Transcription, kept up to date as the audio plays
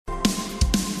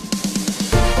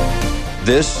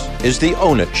This is the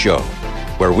Own It Show,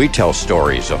 where we tell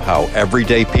stories of how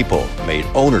everyday people made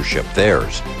ownership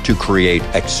theirs to create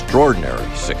extraordinary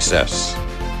success.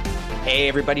 Hey,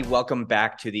 everybody. Welcome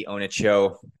back to the Own It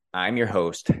Show. I'm your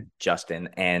host, Justin,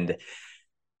 and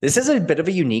this is a bit of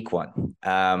a unique one.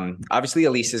 Obviously,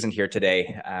 Elise isn't here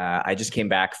today. I just came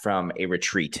back from a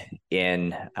retreat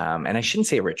and I shouldn't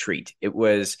say a retreat. It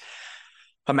was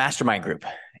a mastermind group,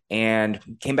 and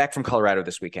came back from Colorado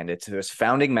this weekend. It was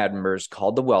founding members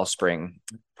called the Wellspring,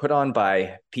 put on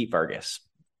by Pete Vargas.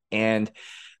 And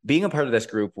being a part of this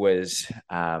group was,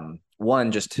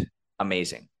 one, just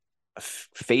amazing. A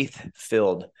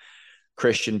faith-filled,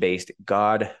 Christian-based,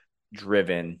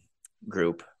 God-driven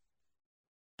group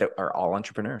that are all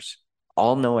entrepreneurs,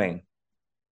 all knowing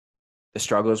the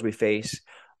struggles we face,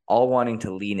 all wanting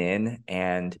to lean in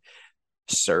and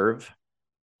serve.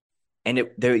 And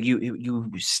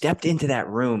you stepped into that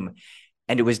room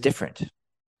and it was different. It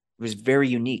was very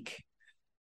unique.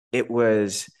 It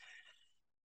was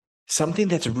something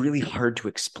that's really hard to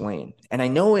explain. And I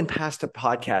know in past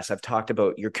podcasts, I've talked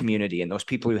about your community and those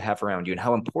people you have around you and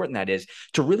how important that is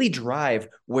to really drive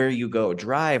where you go,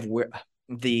 drive where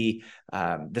the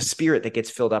spirit that gets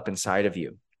filled up inside of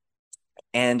you.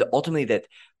 And ultimately that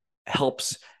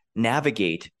helps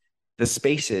navigate the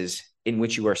spaces in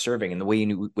which you are serving and the way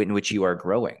in which you are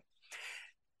growing.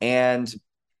 And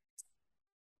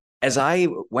as I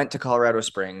went to Colorado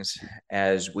Springs,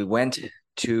 as we went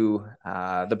to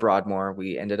the Broadmoor,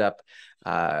 we ended up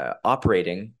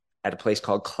operating at a place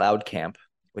called Cloud Camp,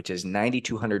 which is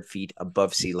 9,200 feet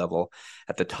above sea level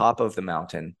at the top of the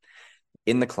mountain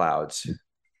in the clouds,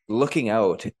 looking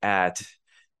out at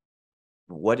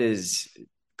what is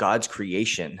God's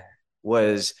creation,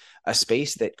 was a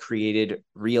space that created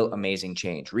real amazing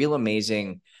change, real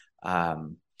amazing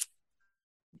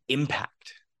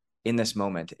impact in this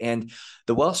moment. And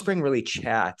the Wellspring really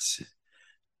chats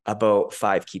about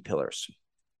 5 key pillars: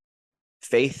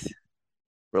 faith,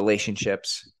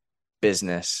 relationships,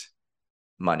 business,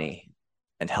 money,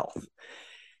 and health.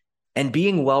 And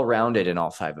being well-rounded in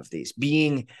all 5 of these,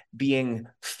 being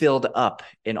filled up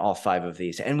in all 5 of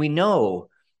these. And we know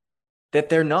that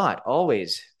they're not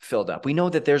always filled up. We know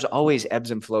that there's always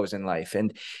ebbs and flows in life.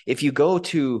 And if you go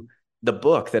to the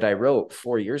book that I wrote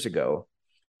 4 years ago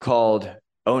called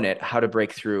Own It, How to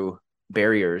Break Through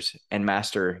Barriers and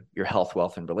Master Your Health,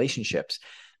 Wealth, and Relationships,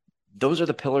 those are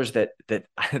the pillars that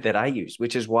I use,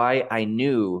 which is why I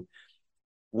knew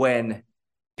when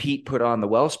Pete put on the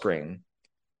Wellspring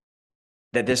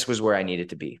that this was where I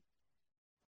needed to be.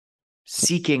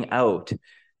 Seeking out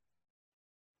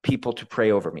people to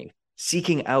pray over me,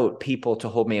 seeking out people to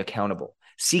hold me accountable,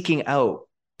 seeking out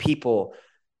people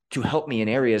to help me in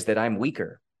areas that I'm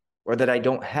weaker or that I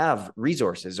don't have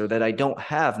resources or that I don't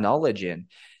have knowledge in,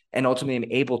 and ultimately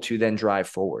I'm able to then drive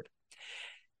forward.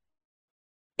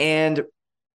 And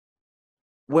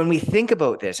when we think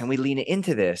about this and we lean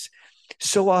into this,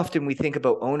 so often we think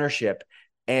about ownership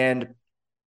and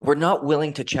we're not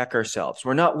willing to check ourselves.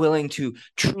 We're not willing to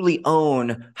truly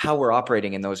own how we're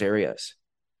operating in those areas.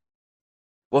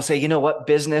 We'll say, you know what,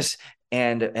 business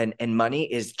and money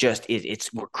is just,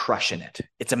 we're crushing it.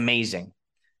 It's amazing.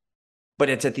 But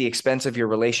it's at the expense of your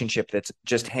relationship that's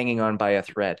just hanging on by a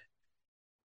thread.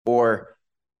 Or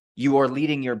you are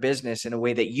leading your business in a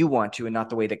way that you want to and not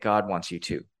the way that God wants you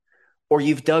to. Or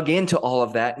you've dug into all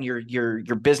of that and your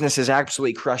business is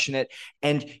absolutely crushing it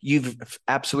and you've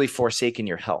absolutely forsaken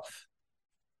your health.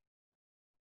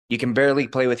 You can barely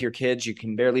play with your kids. You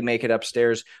can barely make it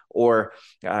upstairs, or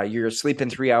you're sleeping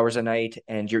 3 hours a night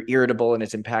and you're irritable and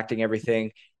it's impacting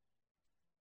everything.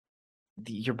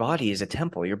 Your body is a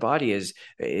temple. Your body is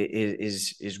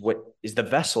what is the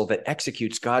vessel that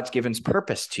executes God's given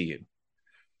purpose to you.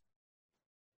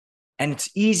 And it's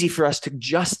easy for us to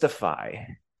justify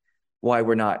why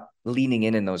we're not leaning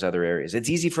in those other areas. It's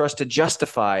easy for us to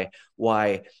justify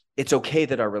why it's okay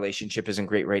that our relationship isn't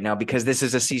great right now because this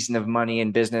is a season of money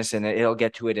and business and it'll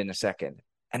get to it in a second.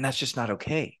 And that's just not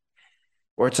okay.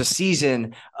 Or it's a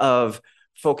season of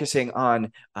focusing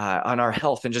on our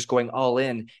health and just going all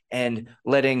in and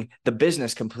letting the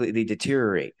business completely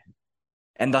deteriorate,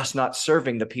 and thus not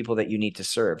serving the people that you need to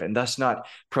serve, and thus not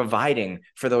providing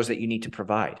for those that you need to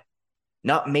provide,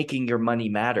 not making your money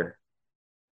matter,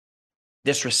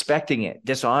 disrespecting it,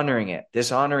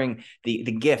 dishonoring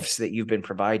the gifts that you've been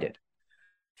provided.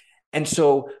 And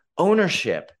so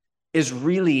ownership is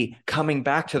really coming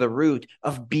back to the root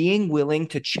of being willing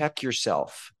to check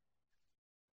yourself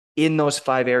in those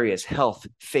 5 areas: health,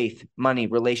 faith, money,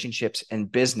 relationships,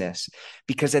 and business.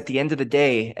 Because at the end of the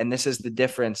day, and this is the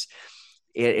difference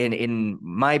in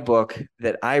my book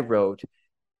that I wrote,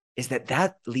 is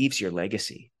that leaves your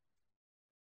legacy.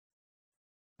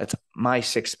 That's my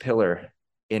sixth pillar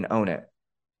in Own It,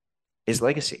 is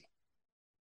legacy.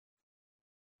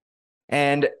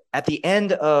 And at the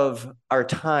end of our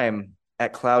time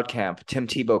at Cloud Camp, Tim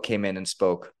Tebow came in and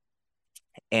spoke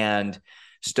and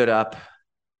stood up,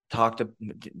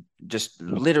 just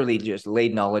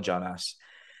laid knowledge on us.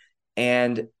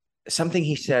 And something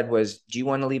he said was, do you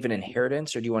want to leave an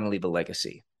inheritance or do you want to leave a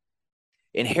legacy?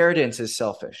 Inheritance is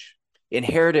selfish.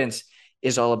 Inheritance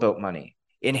is all about money.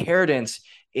 Inheritance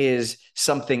is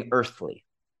something earthly.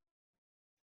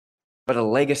 But a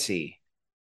legacy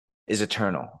is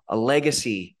eternal. A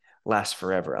legacy lasts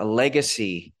forever. A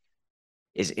legacy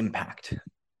is impact.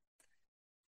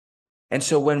 And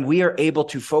so when we are able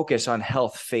to focus on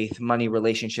health, faith, money,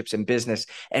 relationships, and business,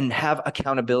 and have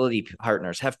accountability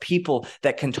partners, have people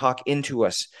that can talk into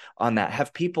us on that,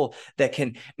 have people that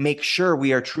can make sure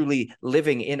we are truly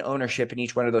living in ownership in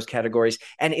each one of those categories,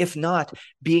 and if not,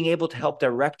 being able to help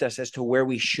direct us as to where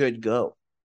we should go,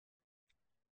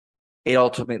 it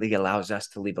ultimately allows us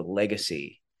to leave a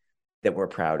legacy that we're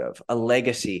proud of, a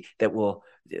legacy that will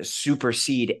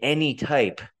supersede any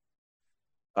type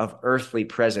of earthly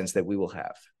presence that we will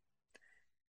have.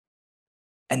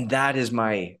 And that is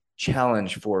my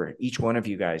challenge for each one of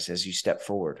you guys as you step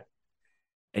forward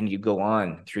and you go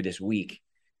on through this week,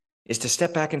 is to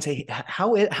step back and say,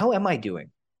 how am I doing?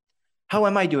 How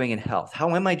am I doing in health?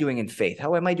 How am I doing in faith?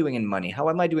 How am I doing in money? How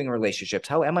am I doing in relationships?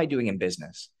 How am I doing in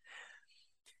business?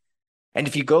 And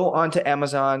if you go onto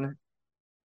Amazon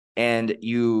and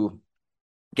you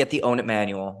get the Own It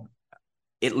manual,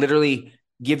 it literally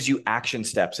gives you action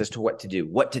steps as to what to do,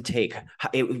 what to take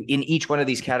in each one of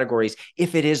these categories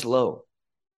if it is low.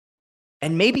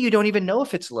 And maybe you don't even know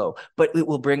if it's low, but it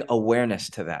will bring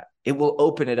awareness to that. It will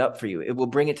open it up for you. It will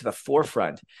bring it to the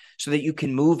forefront so that you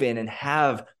can move in and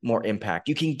have more impact.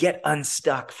 You can get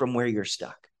unstuck from where you're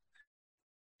stuck.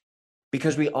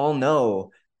 Because we all know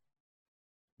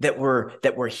that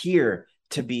we're here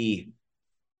to be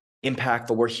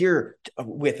impactful. We're here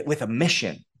with a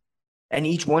mission. And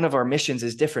each one of our missions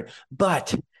is different.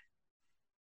 But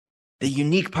the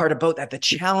unique part about that, the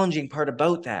challenging part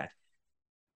about that,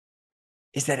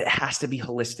 is that it has to be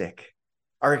holistic.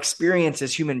 Our experience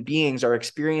as human beings, our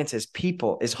experience as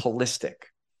people is holistic.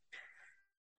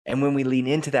 And when we lean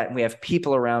into that and we have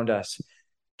people around us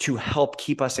to help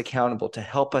keep us accountable, to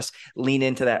help us lean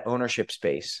into that ownership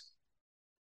space,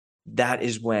 that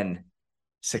is when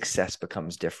success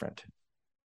becomes different.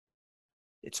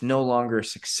 It's no longer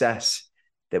success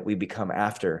that we become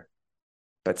after,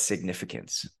 but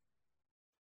significance.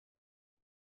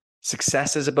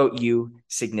 Success is about you.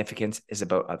 Significance is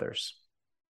about others.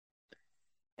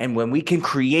 And when we can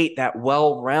create that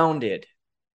well-rounded,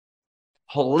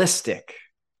 holistic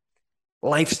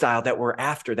lifestyle that we're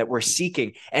after, that we're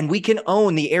seeking, and we can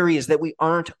own the areas that we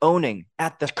aren't owning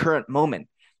at the current moment,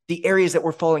 the areas that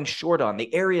we're falling short on,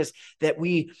 the areas that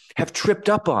we have tripped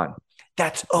up on,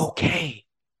 that's okay.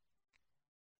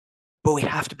 But we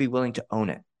have to be willing to own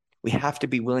it. We have to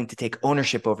be willing to take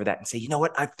ownership over that and say, you know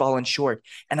what, I've fallen short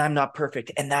and I'm not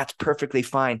perfect and that's perfectly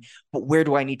fine. But where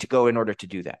do I need to go in order to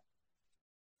do that?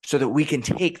 So that we can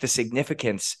take the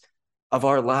significance of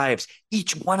our lives.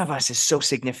 Each one of us is so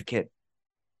significant,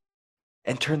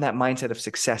 and turn that mindset of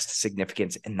success to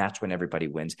significance. And that's when everybody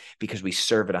wins, because we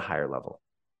serve at a higher level.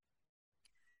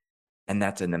 And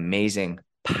that's an amazing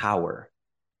power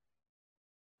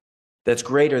that's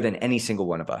greater than any single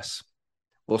one of us,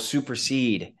 will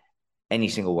supersede any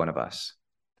single one of us,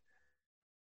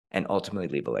 and ultimately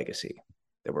leave a legacy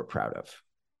that we're proud of.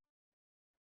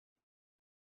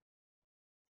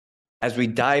 As we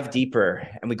dive deeper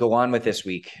and we go on with this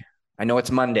week, I know it's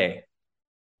Monday.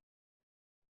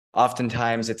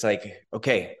 Oftentimes it's like,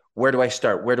 okay, where do I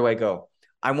start? Where do I go?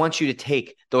 I want you to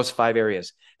take those 5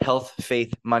 areas: health,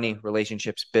 faith, money,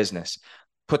 relationships, business.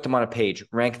 Put them on a page,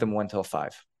 rank them 1 till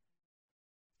 5.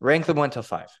 Rank them 1 till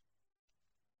 5.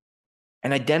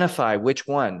 And identify which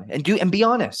one, and be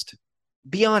honest.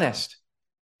 Be honest.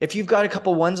 If you've got a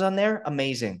couple 1s on there,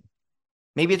 amazing.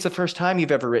 Maybe it's the first time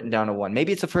you've ever written down a 1.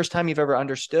 Maybe it's the first time you've ever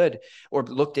understood or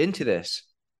looked into this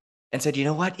and said, you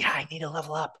know what? Yeah, I need to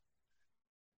level up.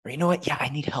 Or you know what? Yeah, I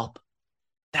need help.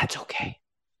 That's okay.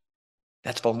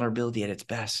 That's vulnerability at its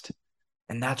best.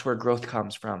 And that's where growth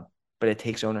comes from. But it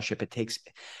takes ownership. It takes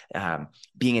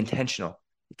being intentional.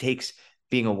 It takes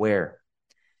being aware.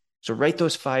 So write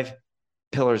those 5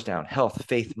 pillars down: health,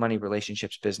 faith, money,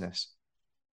 relationships, business.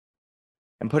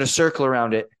 And put a circle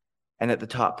around it. And at the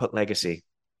top, put legacy.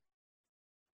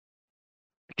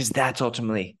 Because that's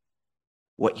ultimately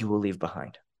what you will leave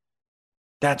behind.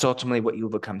 That's ultimately what you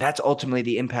will become. That's ultimately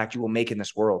the impact you will make in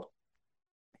this world.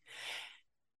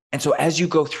 And so as you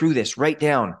go through this, write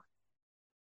down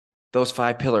those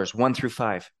 5 pillars, 1 through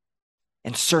 5,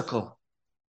 and circle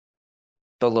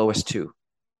the lowest 2.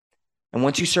 And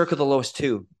once you circle the lowest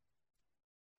 2,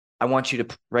 I want you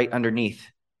to write underneath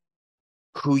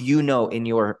who you know in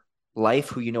your life,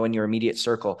 who you know in your immediate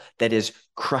circle that is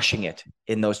crushing it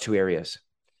in those 2 areas.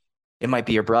 It might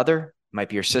be your brother, it might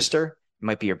be your sister, it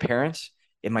might be your parents,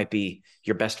 it might be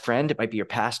your best friend, it might be your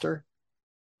pastor.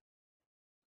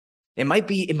 It might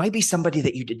be somebody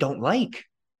that you don't like.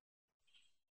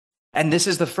 And this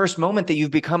is the first moment that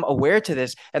you've become aware to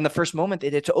this, and the first moment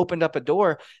that it's opened up a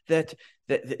door that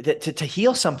to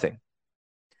heal something.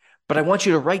 But I want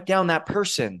you to write down that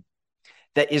person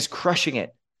that is crushing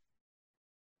it.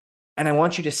 And I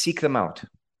want you to seek them out.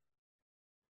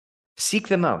 Seek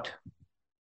them out.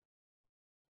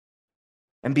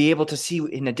 And be able to see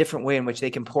in a different way in which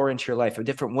they can pour into your life, a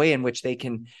different way in which they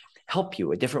can help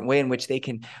you, a different way in which they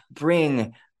can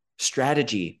bring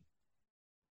strategy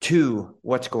to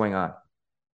what's going on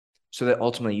so that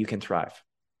ultimately you can thrive.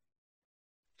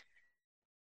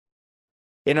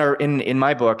 In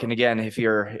my book, and again, if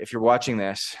you're watching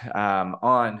this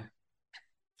on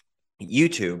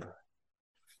YouTube,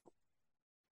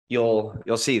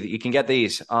 you'll see that you can get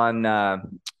these on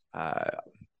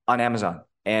Amazon,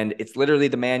 and it's literally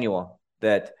the manual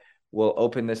that will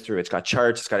open this through. It's got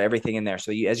charts, it's got everything in there.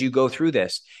 So as you go through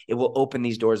this, it will open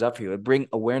these doors up for you. It'll bring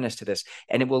awareness to this,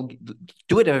 and it will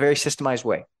do it in a very systemized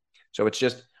way. So it's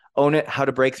just Own It, How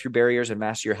to Break Through Barriers and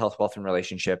Master Your Health, Wealth, and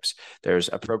Relationships. There's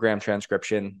a program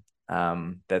transcription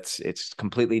it's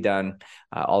completely done.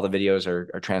 All the videos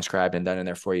are transcribed and done in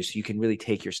there for you. So you can really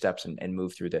take your steps and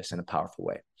move through this in a powerful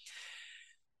way.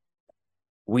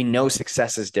 We know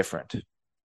success is different,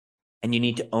 and you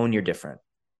need to own your different.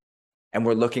 And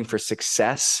we're looking for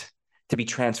success to be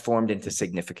transformed into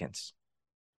significance.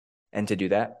 And to do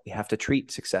that, you have to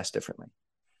treat success differently.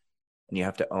 And you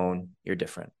have to own your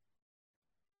different.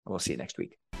 We'll see you next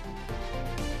week.